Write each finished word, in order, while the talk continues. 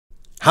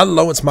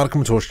Hello, it's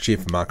Markham Torch here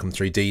from Markham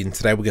 3D, and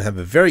today we're going to have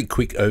a very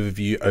quick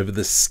overview over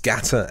the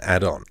Scatter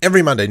add-on.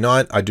 Every Monday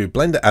night I do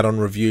Blender add-on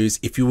reviews.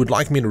 If you would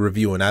like me to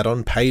review an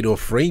add-on, paid or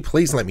free,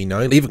 please let me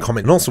know. Leave a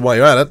comment, and also while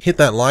you're at it, hit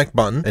that like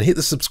button and hit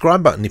the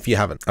subscribe button if you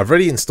haven't. I've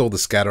already installed the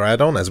Scatter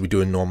add-on as we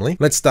do normally.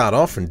 Let's start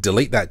off and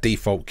delete that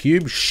default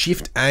cube,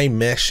 Shift A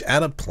mesh,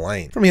 add a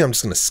plane. From here I'm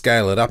just going to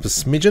scale it up a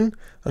smidgen.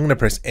 I'm going to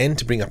press N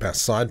to bring up our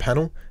side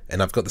panel,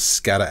 and I've got the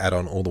Scatter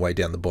add-on all the way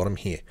down the bottom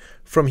here.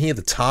 From here,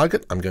 the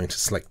target, I'm going to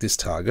select this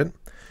target.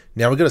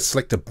 Now we've got to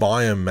select a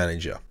biome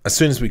manager. As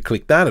soon as we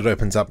click that, it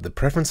opens up the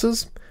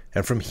preferences.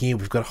 And from here,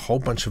 we've got a whole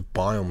bunch of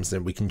biomes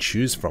that we can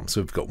choose from.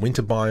 So we've got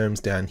winter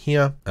biomes down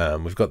here.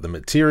 We've got the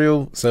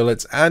material. So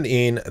let's add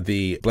in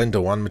the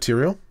Blender 1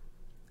 material,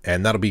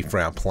 and that'll be for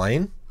our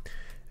plane.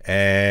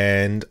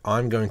 And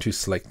I'm going to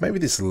select maybe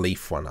this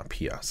leaf one up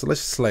here. So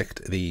let's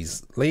select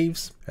these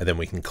leaves, and then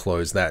we can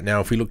close that.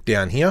 Now, if we look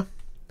down here,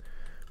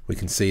 we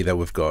can see that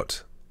we've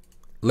got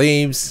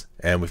leaves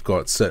and we've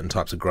got certain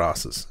types of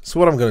grasses. So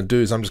what I'm going to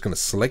do is I'm just going to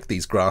select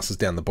these grasses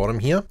down the bottom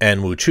here,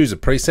 and we'll choose a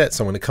preset.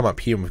 So I'm going to come up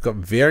here and we've got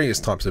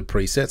various types of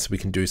presets. We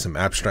can do some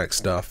abstract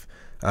stuff.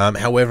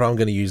 However, I'm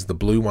going to use the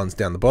blue ones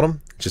down the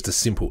bottom, just a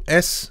simple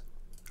S,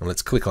 and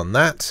let's click on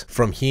that.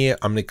 From here,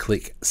 I'm going to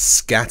click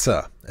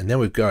scatter, and there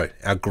we go.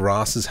 Our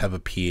grasses have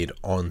appeared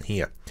on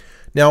here.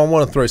 Now I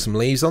want to throw some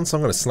leaves on, so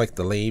I'm going to select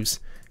the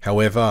leaves.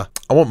 However,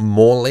 I want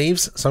more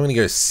leaves, so I'm going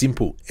to go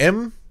simple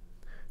M,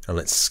 and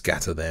let's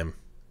scatter them.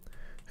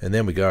 And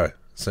there we go.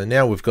 So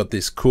now we've got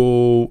this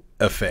cool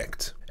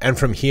effect. And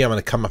from here, I'm going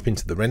to come up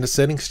into the render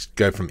settings,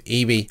 go from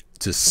EEVEE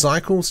to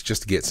cycles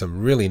just to get some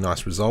really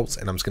nice results.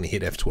 And I'm just going to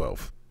hit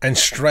F12. And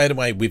straight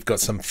away, we've got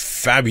some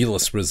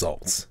fabulous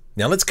results.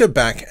 Now let's go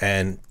back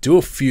and do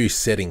a few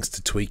settings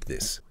to tweak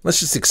this. Let's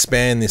just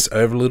expand this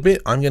over a little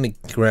bit. I'm going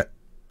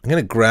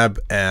to grab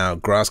our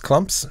grass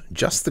clumps,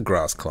 just the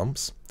grass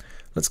clumps.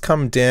 Let's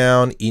come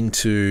down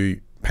into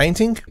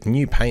painting,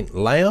 new paint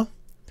layer.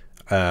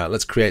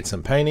 Let's create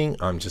some painting.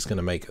 I'm just going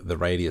to make the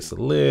radius a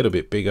little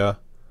bit bigger,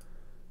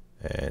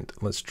 and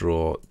let's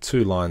draw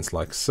two lines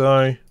like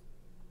so.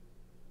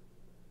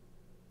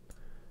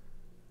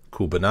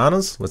 Cool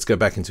bananas. Let's go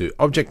back into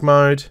object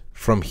mode.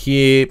 From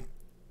here,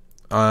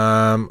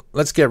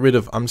 let's get rid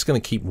of, I'm just going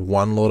to keep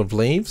one lot of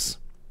leaves,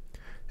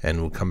 and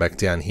we'll come back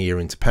down here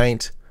into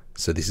paint.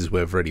 So this is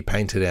where we've already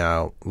painted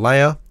our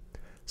layer.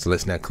 So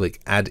let's now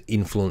click add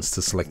influence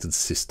to selected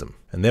system.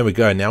 And there we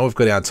go. Now we've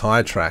got our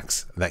tire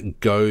tracks that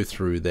go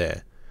through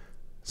there.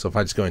 So if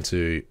I just go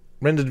into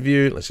rendered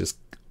view, let's just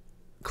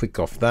click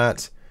off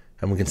that,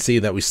 and we can see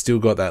that we still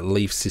got that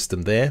leaf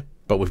system there,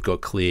 but we've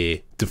got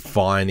clear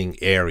defining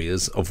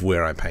areas of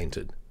where I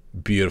painted.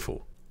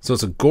 Beautiful. So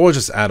it's a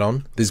gorgeous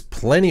add-on. There's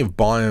plenty of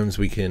biomes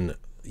we can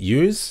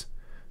use.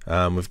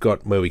 We've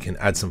got where we can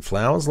add some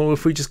flowers. Or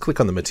if we just click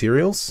on the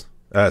materials,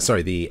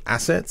 the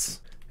assets,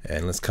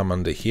 and let's come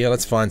under here.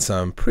 Let's find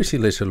some pretty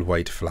little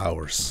white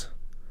flowers.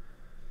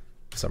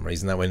 For some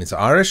reason that went into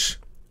Irish.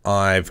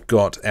 I've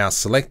got our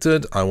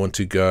selected. I want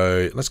to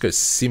go, let's go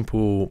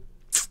simple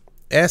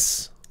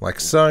S, like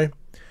so.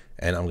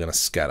 And I'm going to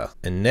scatter.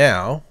 And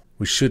now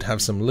we should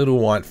have some little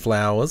white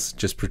flowers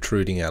just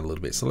protruding out a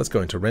little bit. So let's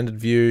go into rendered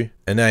view.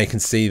 And now you can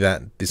see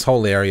that this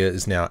whole area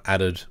is now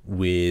added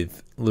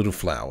with little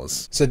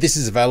flowers. So this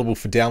is available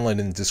for download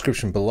in the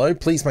description below.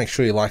 Please make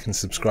sure you like and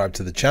subscribe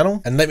to the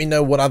channel, and let me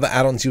know what other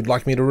add-ons you'd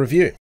like me to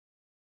review.